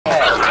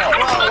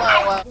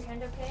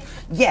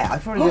Yeah, I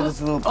probably did this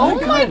a little. Oh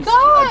my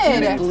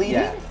God! Bleeding?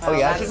 Yeah. Oh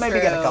yeah, I should maybe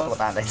get a true. couple of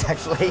band-aids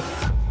actually.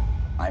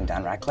 I'm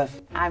Dan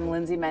Radcliffe. I'm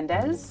Lindsay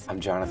Mendez. I'm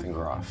Jonathan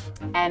Groff.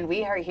 And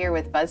we are here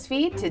with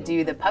BuzzFeed to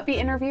do the puppy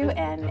interview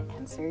and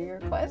answer your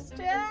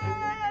questions.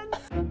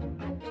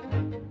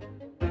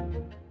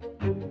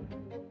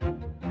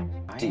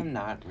 I am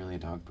not really a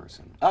dog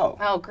person. Oh.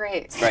 Oh,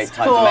 great. Great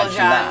time Cool, to mention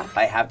John. that.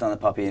 I have done the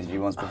puppy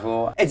interview once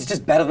before. It's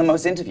just better than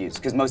most interviews,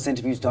 because most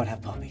interviews don't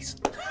have puppies.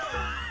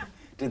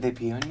 Did they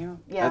pee on you?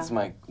 Yeah. That's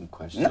my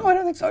question. No, I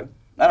don't think so.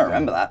 I don't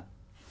remember that.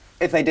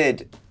 If they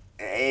did,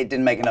 it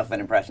didn't make enough of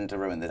an impression to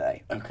ruin the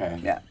day. Okay.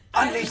 Yeah.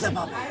 Unleash the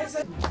puppy.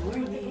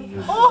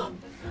 Oh!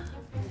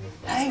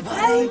 Hey,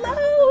 buddy.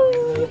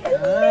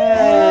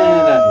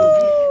 Hello!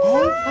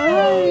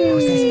 Hi.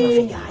 Who's this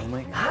fluffy guy? Oh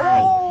my God.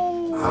 Hi.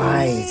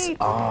 Hi.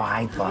 Oh,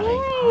 hi, buddy.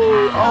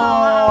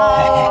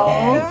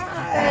 Oh!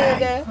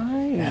 Hey.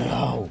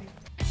 Hello.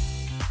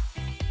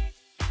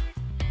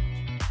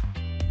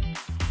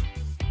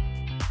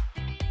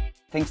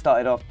 Things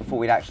started off before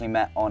we'd actually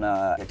met on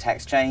a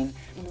text chain,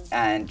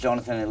 and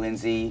Jonathan and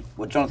Lindsay,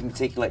 well, Jonathan in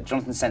particular,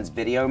 Jonathan sends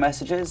video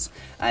messages,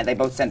 and they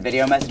both sent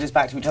video messages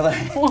back to each other.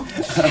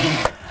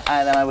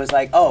 And then I was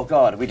like, oh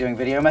God, are we doing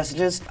video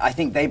messages? I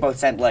think they both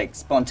sent like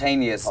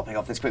spontaneous, popping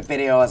off this quick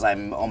video as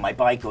I'm on my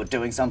bike or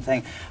doing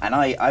something, and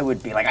I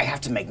would be like, I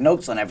have to make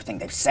notes on everything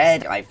they've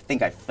said. I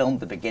think I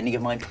filmed the beginning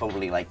of mine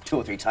probably like 2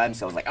 or 3 times,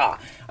 so I was like, I've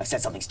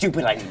said something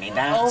stupid, I didn't mean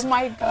that. Oh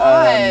my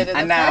God, the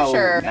and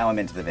pressure. now I'm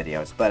into the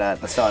videos, but at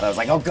the start I was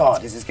like, oh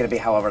God, is this going to be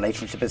how our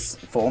relationship is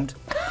formed?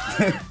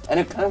 And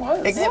it kind of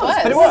was. It was.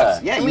 but it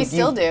was. Yeah, And we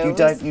still do.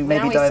 You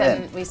maybe dive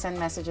in. We send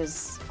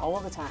messages all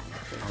the time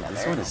to each other.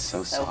 This one is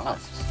so So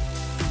soft.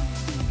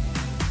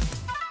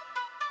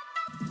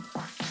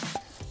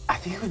 I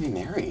think it would be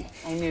Mary.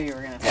 I knew you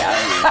were gonna say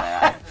Yeah,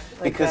 that.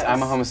 Because this.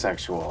 I'm a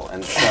homosexual,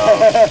 and so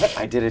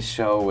I did a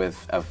show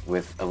with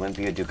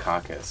Olympia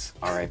Dukakis,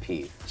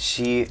 R.I.P.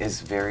 She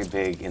is very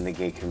big in the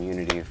gay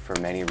community for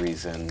many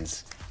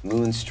reasons.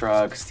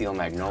 Moonstruck, Steel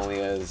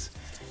Magnolias,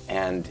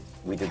 and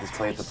we did this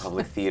play at the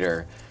Public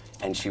Theater,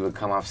 and she would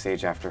come off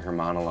stage after her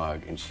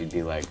monologue, and she'd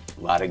be like,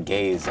 a lot of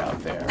gays out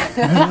there.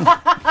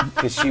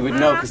 Because she would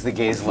know, because the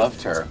gays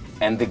loved her.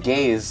 And the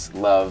gays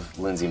love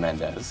Lindsay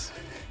Mendez,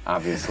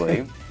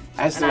 obviously.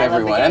 As do And I love the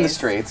everyone, and the gays.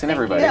 straights, and Thank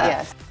you. everybody.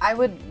 Yes. I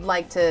would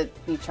like to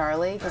be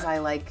Charlie because I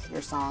like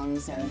your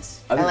songs and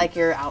I like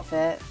your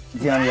outfit.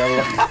 The only other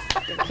one.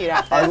 Your cute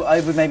outfit. I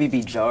would maybe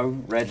be Joe,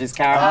 Reg's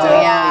character.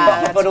 Oh,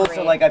 yeah, but that's also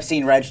great. like I've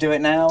seen Reg do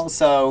it now,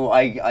 so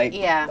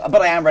Yeah.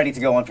 But I am ready to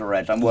go on for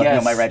Reg. I'm working Yes.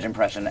 on my Reg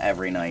impression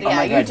every night. Yeah, Oh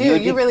my you God, do.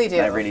 would You be- really do.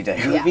 I really do.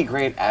 You would be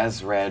great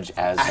as Reg,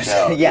 as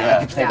Joe. Yeah, I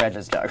could play Yeah. Reg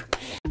as Joe.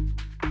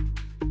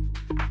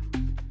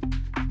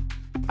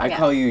 I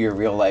call you your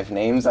real life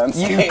names on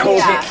You stage. called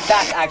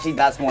Yeah. me.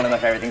 That's one of my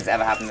favorite things that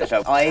ever happened in the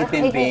show. I've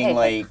been Hey, being hey.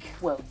 like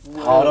Whoa,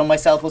 whoa. hard on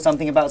myself or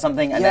something about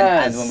something, and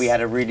Yes. then when we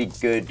had a really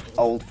good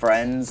old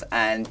friends,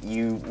 and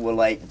you were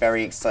like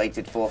very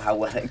excited for how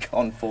well it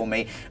gone for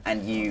me,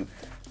 and you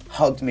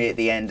hugged me at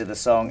the end of the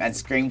song and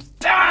screamed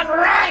Dan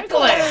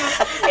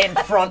Radcliffe in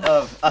front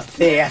of a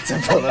theatre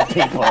full of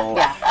people.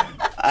 Yeah.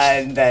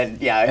 And then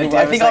I I think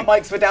was our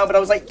like- mics were down, but I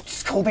was like,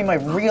 just call me my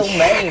real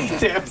name.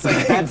 It's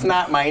like, that's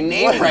not my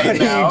name What right are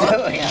now. you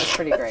doing? Yeah, it's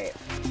pretty great.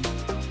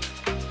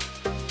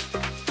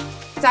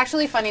 It's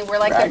actually funny. We're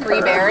like the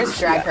Three Bears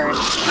drag herd.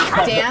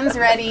 Dan's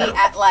ready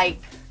at like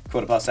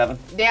 7:15.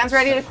 Dan's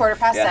ready at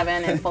 7:15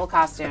 Yeah. in full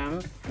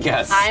costume.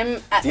 Yes.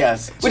 I'm at,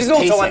 Yes. Which is Just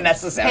also pacing.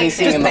 unnecessary.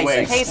 Pacing Just in the pacing.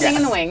 wings. Pacing in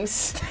Yes. the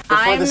wings. Before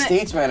I'm the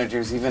stage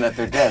manager's even at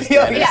their desk.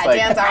 Yeah, and yeah, it's like,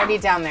 Dan's already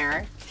down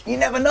there. You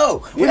never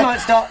know. We might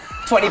start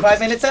 25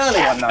 minutes early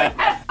one night.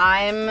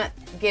 I'm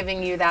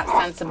giving you that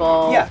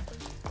sensible. Yeah.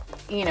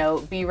 You know,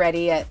 be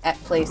ready at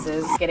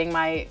places. Getting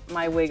my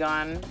wig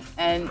on,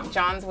 and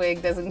John's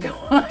wig doesn't go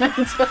on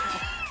until.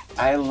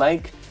 I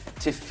like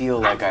to feel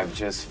like I've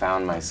just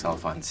found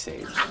myself on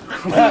stage.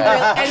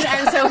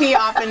 and so he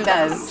often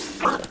does.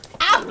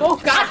 Ow! Oh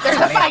God! There's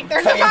a fight!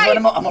 There's a fight!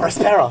 Amor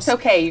It's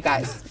okay, you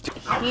guys.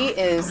 He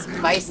is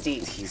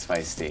feisty. He's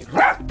feisty.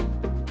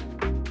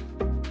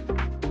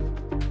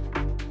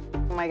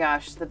 Oh my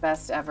gosh, the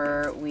best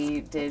ever.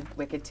 We did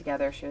Wicked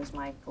together. She was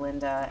my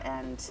Glinda,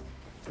 and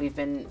we've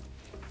been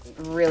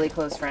really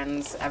close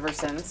friends ever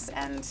since.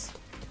 And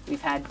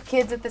we've had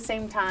kids at the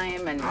same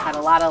time and had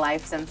a lot of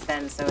life since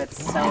then. So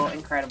it's so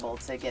incredible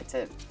to get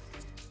to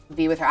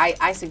be with her.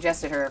 I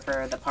suggested her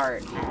for the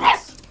part,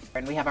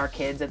 and we have our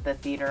kids at the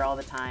theater all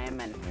the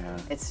time, and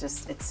it's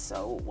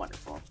so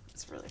wonderful.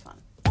 It's really fun.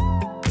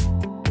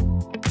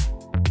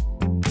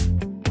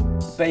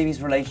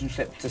 Baby's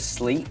relationship to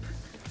sleep,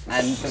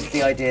 and just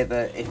the idea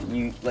that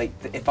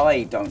if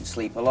I don't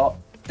sleep a lot,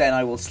 then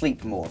I will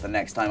sleep more the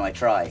next time I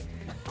try.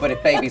 But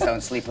if babies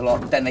don't sleep a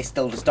lot, then they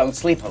still just don't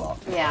sleep a lot.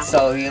 Yeah.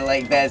 So you're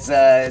like, there's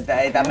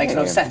that makes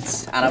no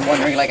sense. And I'm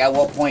wondering, like, at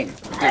what point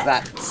does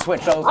that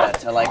switch over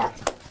to like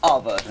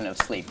our version of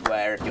sleep,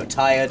 where if you're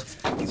tired,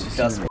 you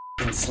just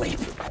f***ing sleep.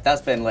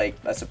 That's been like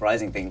a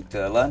surprising thing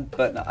to learn.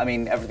 But I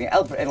mean, everything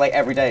else, like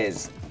every day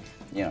is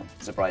you know,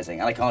 surprising.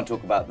 And I can't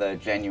talk about the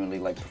genuinely,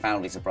 like,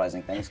 profoundly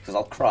surprising things because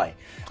I'll cry.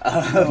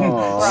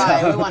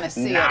 Cry, we want to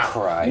see it.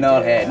 Cry.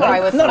 Not here.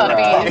 Cry with not a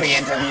puppies.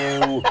 puppy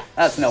interview.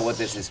 That's not what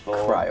this is for.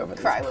 Cry over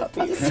these Cry with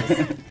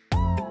puppies.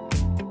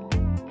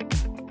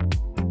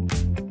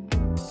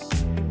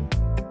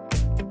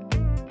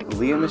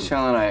 Leah,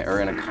 Michelle, and I are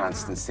in a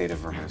constant state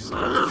of rehearsal.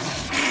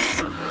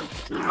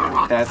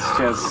 That's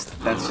just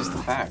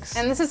the facts.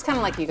 And this is kind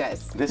of like you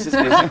guys. This is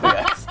basically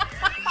us.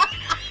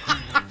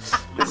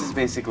 This is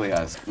basically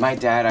us. My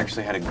dad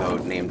actually had a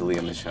goat named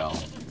Leah Michelle.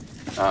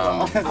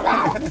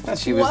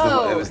 She was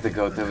it was the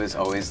goat that was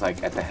always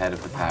like at the head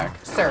of the pack.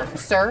 Sir,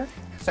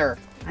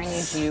 I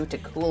need you to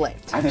cool it.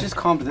 I've just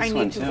calmed this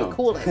one too. I need you to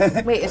cool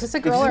it. Wait, is this a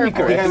girl or a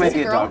boy? I think I might be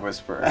Is a this dog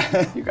whisperer,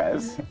 you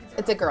guys.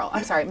 It's a girl.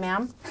 I'm sorry,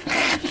 ma'am.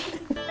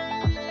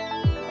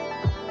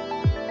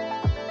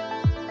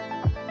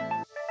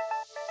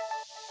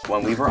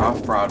 When we were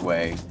off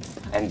Broadway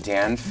and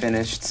Dan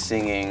finished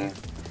singing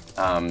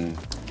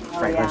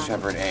Franklin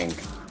Shepherd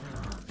Inc.,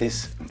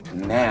 this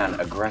man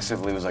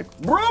aggressively was like,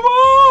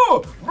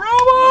 "Bravo!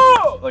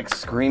 Bravo!" Like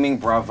screaming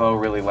bravo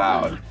really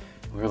loud.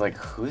 We were like,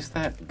 who's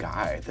that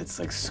guy that's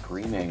like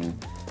screaming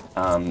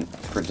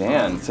for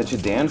Dan? Such a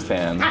Dan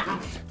fan.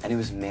 And it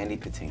was Mandy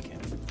Patinkin.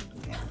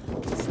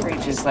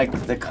 Which is like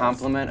the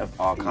compliment of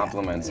all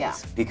compliments. Yeah.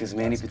 Because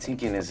Mandy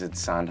Patinkin is a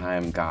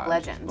Sondheim god.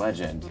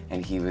 Legend.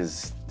 And he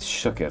was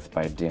shooketh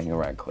by Daniel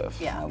Radcliffe.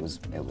 Yeah. That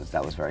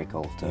was very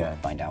cool to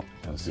find out.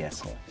 That was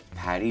yes. cool.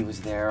 Patty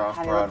was there off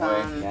Patty Broadway.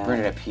 LaBelle. Yeah.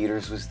 Bernadette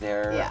Peters was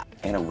there. Yeah.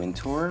 Anna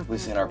Wintour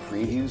was in our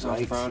previews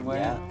off Broadway.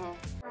 Yeah.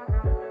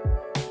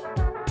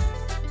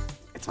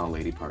 It's all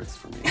lady parts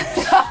for me.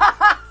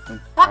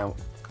 I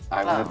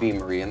want to be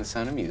Maria in The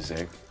Sound of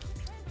Music,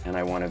 and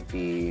I want to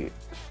be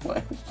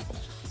what?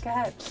 Go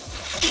ahead.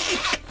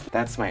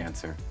 That's my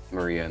answer.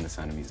 Maria in The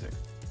Sound of Music.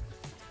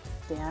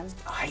 Dan?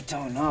 I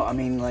don't know. I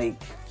mean,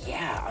 like,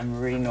 yeah, I'm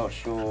really not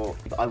sure.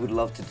 I would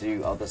love to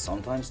do other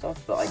Sondheim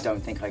stuff, but I don't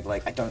think I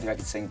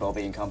could sing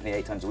Bobby and Company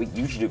 8 times a week.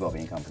 You should do Bobby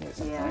and Company at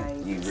some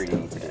point. You really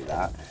need to do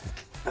that.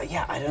 But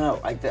yeah, I don't know.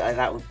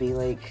 That would be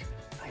like,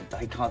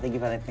 I can't think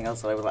of anything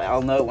else that I would like.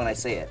 I'll know it when I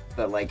see it,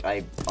 but like,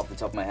 off the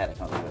top of my head, I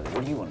can't think of it.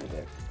 What do you want to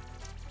do?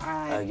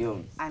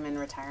 I'm in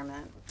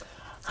retirement.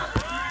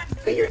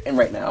 You're in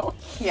right now?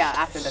 Yeah,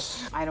 after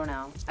this. I don't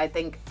know. I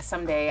think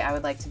someday I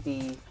would like to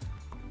be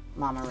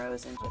Mama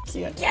Rose and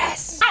Gypsy. Yeah.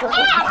 Yes!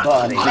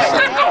 Buddy.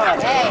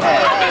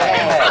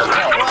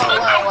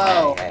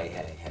 Whoa.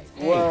 Hey.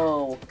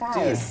 Whoa.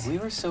 Guys. Dude, we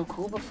were so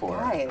cool before.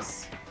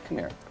 Guys. Come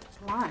here.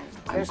 Come on.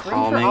 I'm There's room for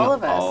calming all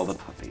of us. all the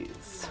puppies.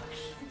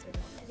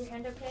 Is your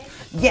hand okay?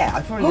 Yeah,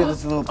 I probably did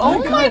this a little. Oh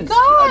my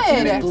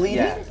God! Bleeding?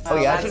 Yeah. Oh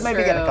yeah, I that's should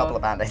maybe get a true. couple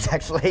of band-aids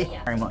actually.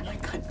 Very much.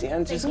 God,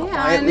 Dan just Yeah, and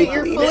quietly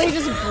you're bleeding. fully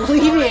just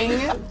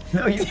bleeding.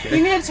 No, you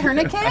You need a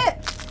tourniquet?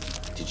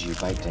 Did you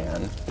bite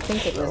Dan? I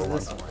think it was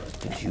this one.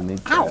 Did you make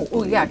Ow! Dan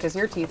Oh yeah, bleed? because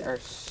your teeth are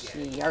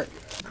sharp.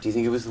 Do you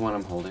think it was the one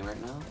I'm holding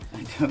right now?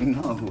 I don't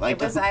know.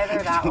 It was either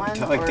that one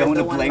I or don't want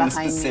the to one blame a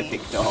behind me.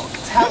 specific dog.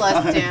 Tell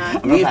us,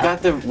 Dan. We've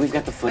got the We footage.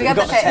 got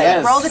the tape.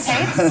 Yes. Roll the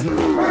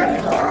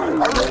tapes.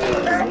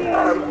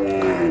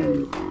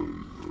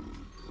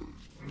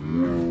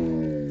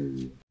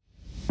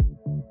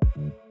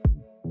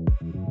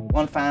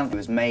 One fan who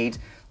has made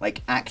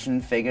like action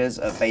figures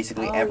of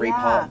basically every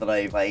yeah. part that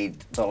I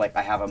played. So like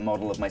I have a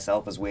model of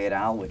myself as Weird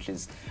Al, which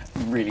is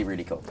really,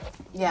 really cool.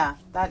 Yeah,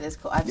 that is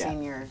cool. I've Yeah.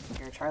 seen your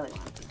Charlie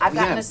one. I've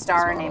gotten yeah, a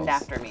star those named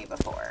models. after me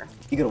before.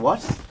 You got a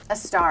what? A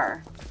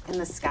star in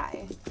the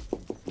sky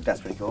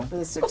That's pretty cool. with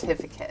a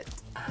certificate.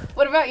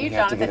 What about you, You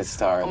have to Jonathan? get a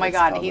star. Oh my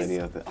that's God, called he's. Lady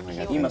of the- oh my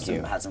God, You thank must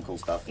have had some cool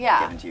stuff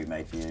Yeah. given to you,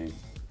 made for you.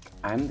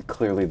 I'm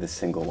clearly the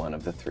single one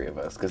of the three of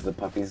us because the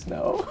puppies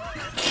know.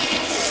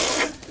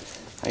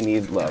 I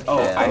need love. Oh,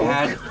 I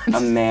had a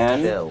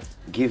man Bill.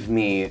 give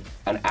me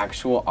an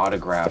actual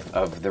autograph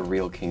of the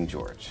real King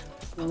George.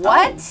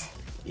 What?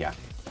 Yeah.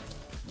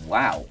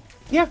 Wow.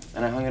 Yeah.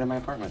 And I hung it in my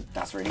apartment.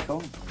 That's really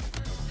cool.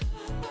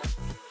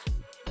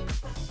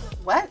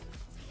 What?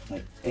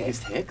 Like,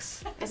 Biggest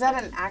hicks? Is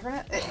that an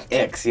acronym?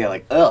 Icks, yeah,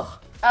 like, ugh.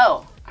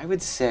 Oh. I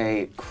would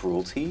say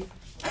cruelty.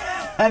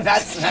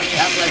 that's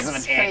less of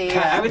an Pretty,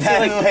 I would say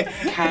like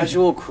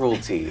casual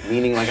cruelty,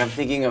 meaning like I'm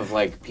thinking of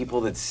like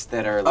people that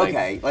are like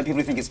okay, like people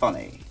who think it's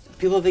funny.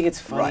 people think it's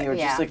funny Right. or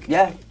Yeah. just like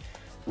Yeah.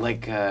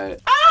 like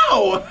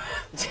ow!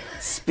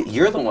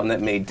 You're the one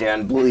that made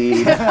Dan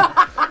bleed.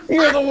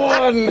 You're the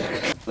one.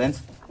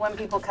 Linz? when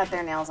people cut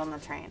their nails on the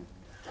train.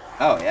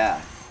 Oh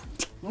yeah.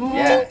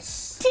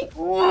 Yes.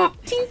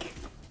 Tink.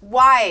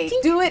 Why?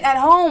 Do it at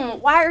home.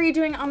 Why are you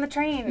doing it on the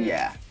train?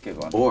 Yeah, good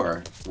one.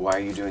 Or why are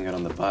you doing it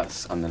on the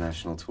bus on the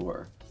national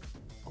tour?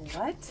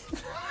 What?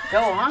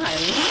 Go on.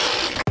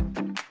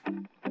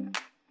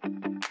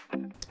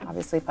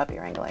 Obviously puppy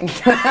wrangling.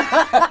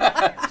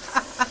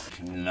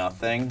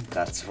 Nothing.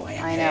 That's why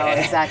I'm I know, here.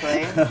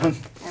 exactly.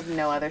 I have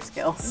no other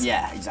skills.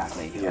 Yeah,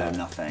 exactly. Yeah.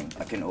 Nothing.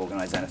 I couldn't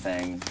organize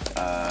anything.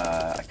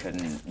 I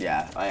couldn't.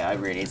 Yeah, I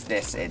really. It's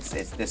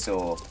this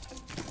or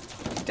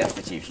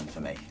destitution for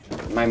me.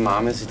 My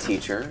mom is a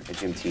teacher, a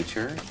gym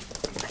teacher,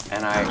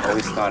 and I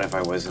always thought if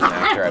I wasn't an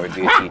actor, I would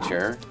be a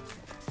teacher.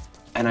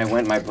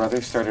 And my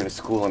brother started a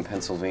school in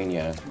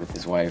Pennsylvania with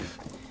his wife,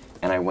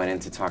 and I went in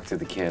to talk to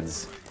the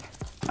kids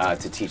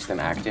to teach them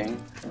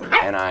acting,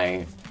 and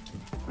I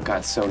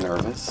got so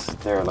nervous.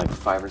 They're like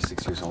 5 or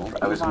 6 years old.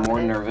 I was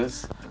more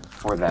nervous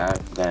for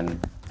that than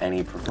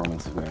any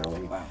performance of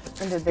Merrily. Wow.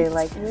 And did they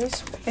like you?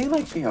 They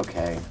liked me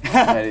okay.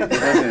 But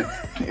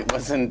it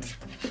wasn't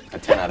a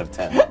 10 out of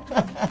 10.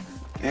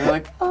 They were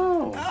like,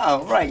 oh.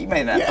 Oh, right, you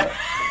made that. Yeah.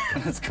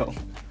 That's cool.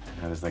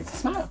 I was like,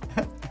 smile.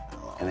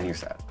 And then you're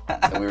sad.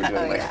 So we were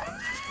doing like,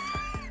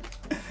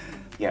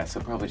 yeah, so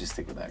probably just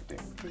stick with acting.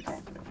 Okay.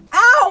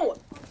 Ow!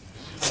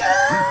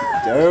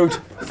 Dude,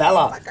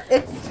 fella.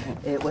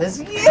 It was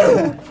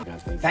you.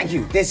 Thank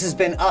you. This has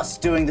been us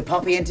doing the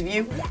puppy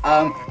interview.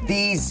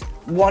 These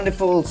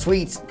wonderful,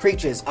 sweet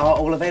creatures are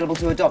all available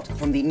to adopt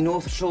from the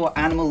North Shore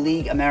Animal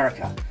League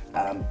America.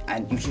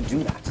 And you should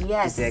do that.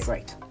 Yes. They're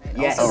great.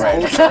 Yes. All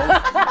right. Also,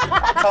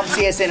 come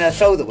see us in a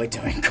show that we're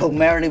doing called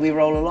Merrily We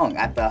Roll Along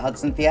at the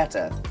Hudson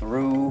Theatre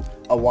through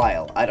a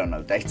while. I don't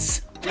know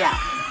dates. Yeah.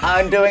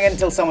 I'm doing it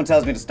until someone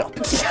tells me to stop.